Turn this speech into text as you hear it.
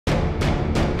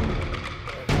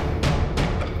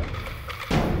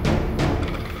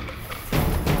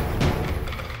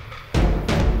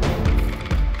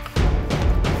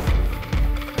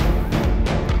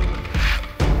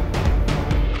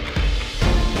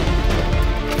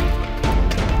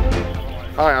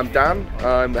Hi, I'm Dan.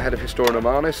 I'm the head of Historia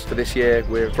Romanis. For this year,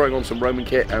 we're throwing on some Roman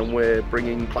kit and we're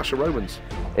bringing Clash of Romans.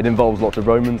 It involves lots of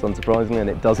Romans, unsurprisingly, and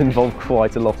it does involve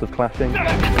quite a lot of clashing.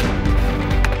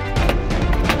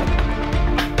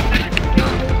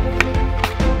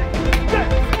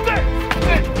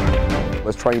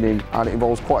 There's training and it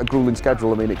involves quite a grueling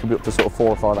schedule. I mean, it can be up to sort of 4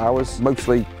 or 5 hours.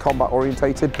 Mostly combat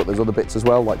orientated, but there's other bits as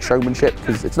well, like showmanship,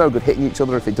 because it's no good hitting each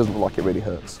other if it doesn't look like it really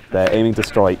hurts. They're aiming to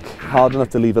strike hard enough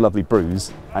to leave a lovely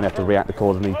bruise, and you have to react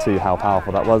accordingly to how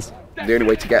powerful that was. The only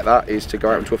way to get that is to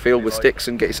go out into a field with sticks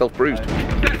and get yourself bruised.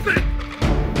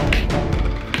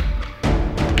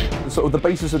 Sort of the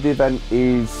basis of the event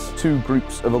is 2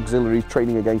 groups of auxiliaries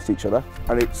training against each other,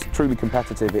 and it's truly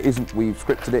competitive. It isn't, we've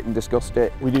scripted it and discussed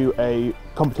it. We do a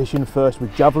competition first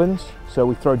with javelins, so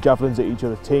we throw javelins at each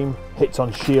other's team. Hits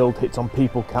on shield, hits on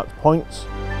people counts points.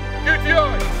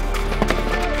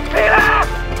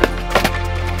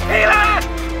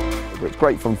 It's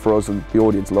great fun for us and the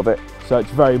audience love it. So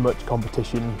it's very much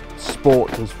competition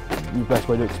sport is the best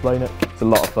way to explain it. It's a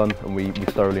lot of fun and we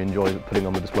thoroughly enjoy putting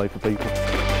on the display for people.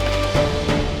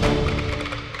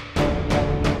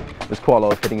 There's quite a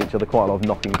lot of hitting each other, quite a lot of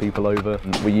knocking people over.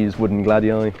 We use wooden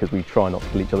gladii because we try not to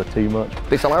kill each other too much.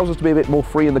 This allows us to be a bit more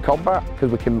free in the combat because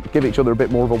we can give each other a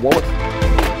bit more of a wallop.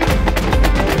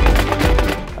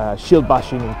 Shield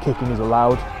bashing and kicking is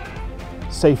allowed.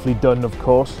 Safely done, of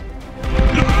course.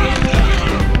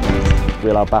 We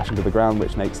allow bashing to the ground,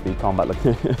 which makes the combat look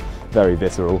very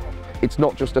visceral. It's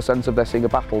not just a sense of they're seeing a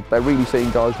battle, they're really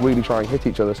seeing guys really try and hit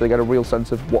each other, so they get a real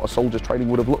sense of what a soldier's training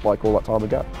would have looked like all that time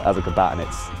ago. As a combatant,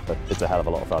 it's a hell of a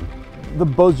lot of fun. The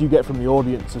buzz you get from the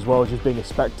audience as well as just being a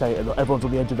spectator, everyone's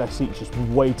on the edge of their seats just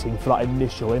waiting for that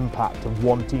initial impact of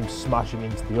one team smashing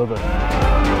into the other.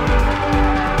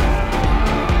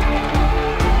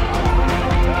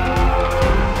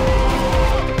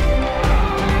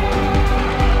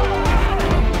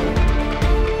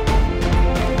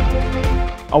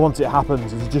 And once it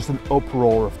happens, there's just an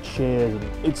uproar of cheers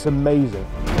and it's amazing.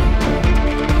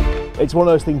 It's one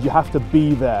of those things you have to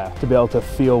be there to be able to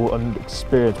feel and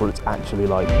experience what it's actually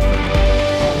like.